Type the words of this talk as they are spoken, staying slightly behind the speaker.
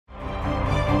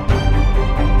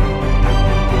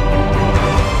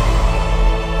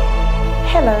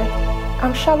Hello,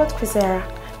 I'm Charlotte Kwizera,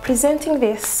 presenting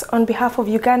this on behalf of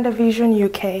Uganda Vision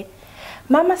UK.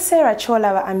 Mama Sarah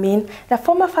Cholawa Amin, the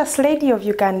former First Lady of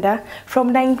Uganda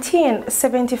from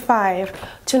 1975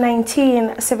 to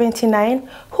 1979,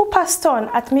 who passed on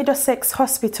at Middlesex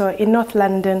Hospital in North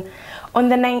London on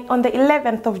the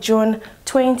 11th of June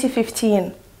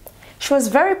 2015. She was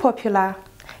very popular,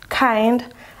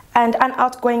 kind, and an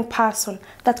outgoing person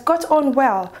that got on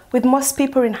well with most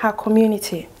people in her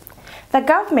community. The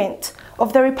government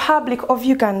of the Republic of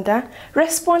Uganda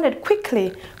responded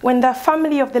quickly when the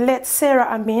family of the late Sarah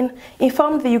Amin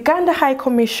informed the Uganda High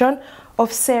Commission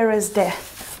of Sarah's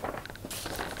death.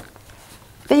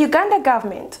 The Uganda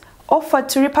government offered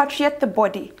to repatriate the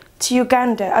body to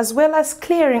Uganda as well as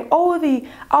clearing all the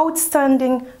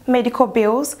outstanding medical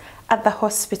bills at the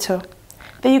hospital.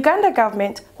 The Uganda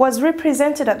government was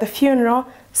represented at the funeral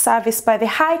service by the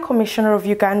High Commissioner of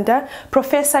Uganda,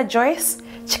 Professor Joyce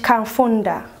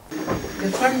Chikamfunda.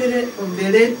 The family of the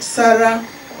late Sarah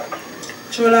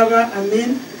Cholawa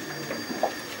Amin,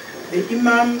 the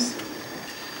imams,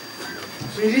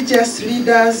 religious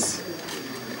leaders,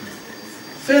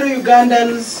 fellow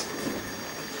Ugandans,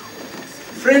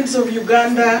 friends of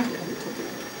Uganda,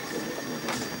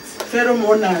 fellow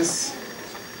mourners.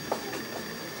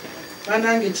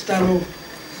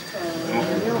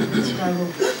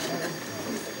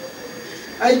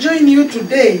 I join you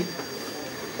today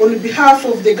on behalf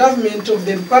of the government of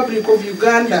the Republic of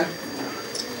Uganda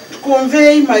to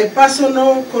convey my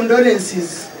personal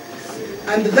condolences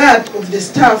and that of the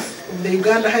staff of the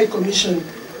Uganda High Commission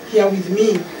here with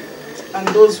me and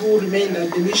those who remained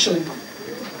at the mission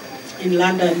in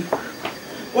London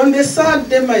on the sad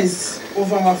demise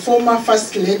of our former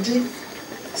First Lady,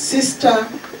 sister,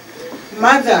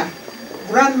 mother,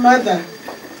 grandmother,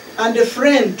 and a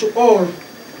friend to all,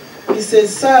 Mrs.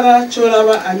 Sarah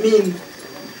Cholawa Amin,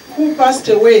 who passed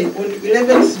away on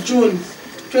 11th June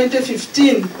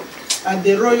 2015 at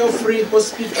the Royal Free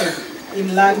Hospital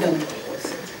in London.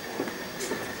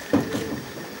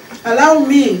 Allow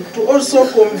me to also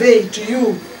convey to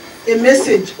you a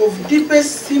message of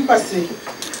deepest sympathy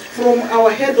from our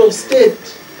head of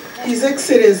state, His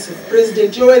Excellency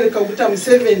President Yoweri Kaguta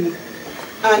Museveni,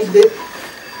 and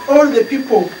all the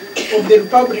people of the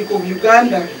Republic of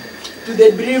Uganda, to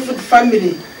the bereaved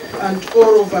family and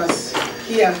all of us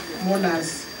here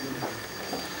mourners.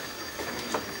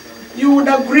 You would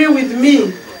agree with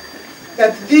me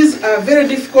that these are very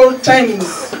difficult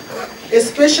times,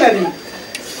 especially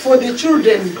for the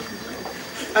children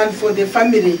and for the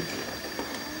family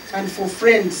and for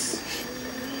friends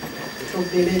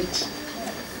of the late.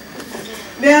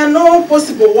 There are no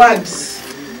possible words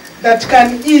that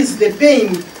can ease the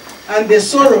pain and the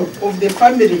sorrow of the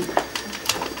family,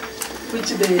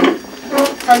 which the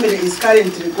family is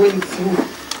currently going through.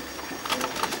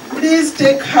 Please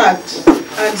take heart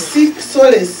and seek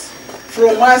solace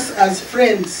from us as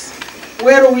friends,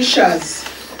 well-wishers,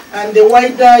 and the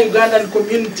wider Ugandan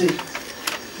community,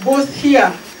 both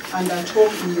here and at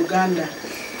home in Uganda.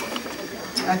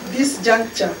 At this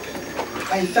juncture,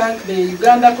 I thank the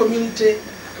Uganda community,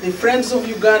 the friends of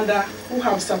Uganda who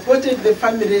have supported the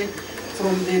family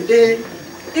from the day,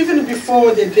 even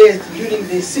before the death, during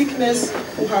the sickness,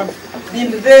 who have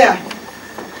been there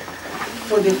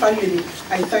for the family.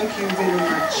 I thank you very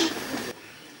much.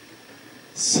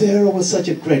 Sarah was such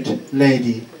a great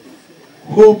lady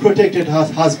who protected her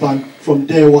husband from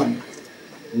day one.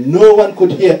 No one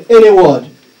could hear any word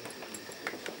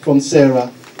from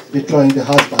Sarah betraying the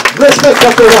husband. Respect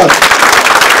after that.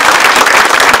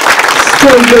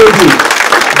 Strong lady,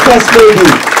 first lady,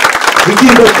 we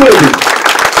give her credit.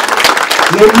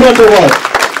 No matter what,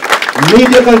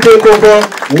 media can take over,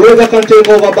 weather can take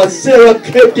over, but Sarah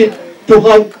kept it to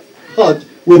her heart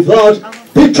without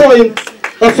betraying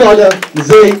her father,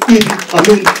 Zay Idi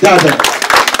Amin Dada.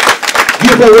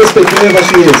 Give her respect wherever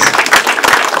she is.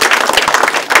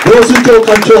 Those who talk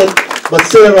and talk, but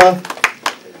Sarah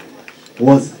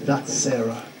was that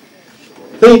Sarah.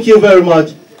 Thank you very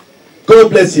much. God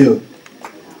bless you.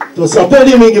 To support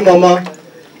him, Mama,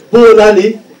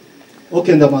 Bonali,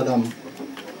 Okenda Madam.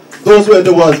 Those were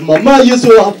the words. Mama used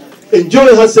to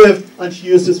enjoy herself and she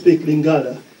used to speak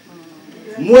Lingala.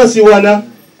 Mwasi wana,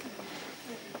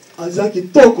 azaki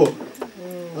toko,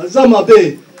 azama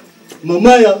be,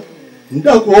 mamaya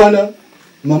ndaku wana,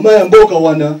 mamaya mboka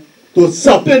wana, to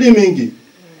sapeli mingi.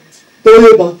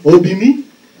 Toyeba obimi,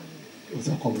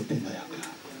 uzakwa mutema yaka.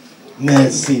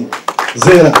 Merci.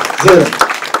 Zera.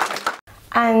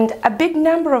 And a big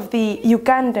number of the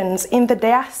Ugandans in the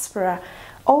diaspora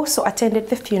also attended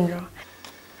the funeral.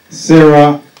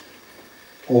 Sarah,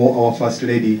 or our First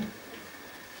Lady,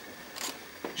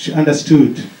 she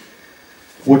understood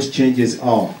what changes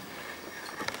are.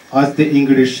 As the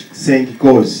English saying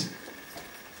goes,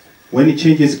 when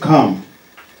changes come,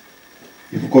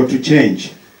 you've got to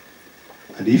change.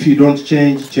 And if you don't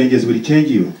change, changes will change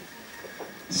you.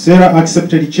 Sarah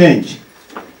accepted change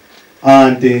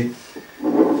and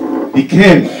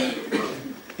became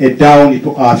a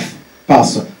down-to-earth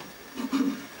person.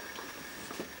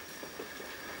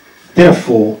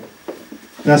 Therefore,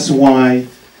 that's why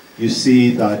you see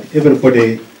that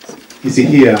everybody is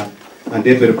here and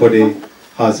everybody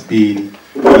has been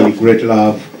in great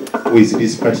love with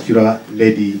this particular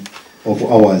lady of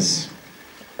ours.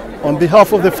 On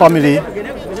behalf of the family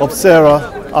of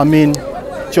Sarah Amin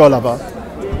Cholaba,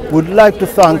 would like to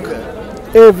thank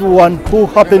everyone who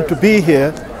happened to be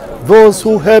here, those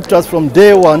who helped us from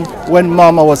day one when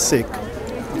Mama was sick.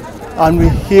 And we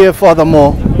here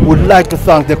furthermore would like to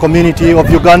thank the community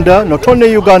of Uganda, not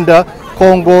only Uganda,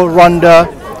 Congo, Rwanda,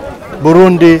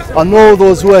 Burundi, and all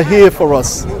those who are here for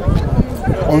us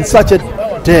on such a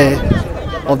day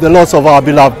of the loss of our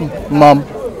beloved mom,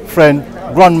 friend,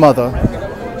 grandmother.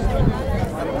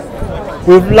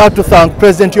 We would like to thank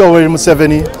President Yoweri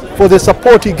Museveni for the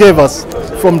support he gave us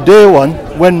from day one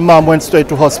when Mom went straight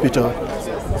to hospital.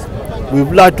 We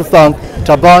would like to thank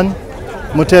Taban,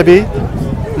 Mutebi,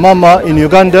 Mama in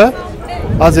Uganda,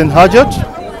 Azen Hajat,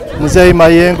 Muzei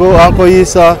Mayengo, Uncle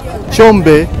Isa,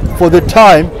 Chombe for the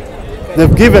time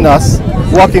they've given us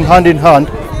working hand in hand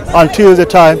until the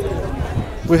time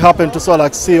we happen to sort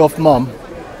of see of Mom.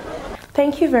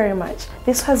 Thank you very much.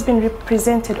 This has been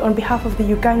represented on behalf of the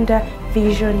Uganda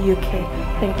Vision UK.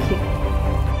 Thank you.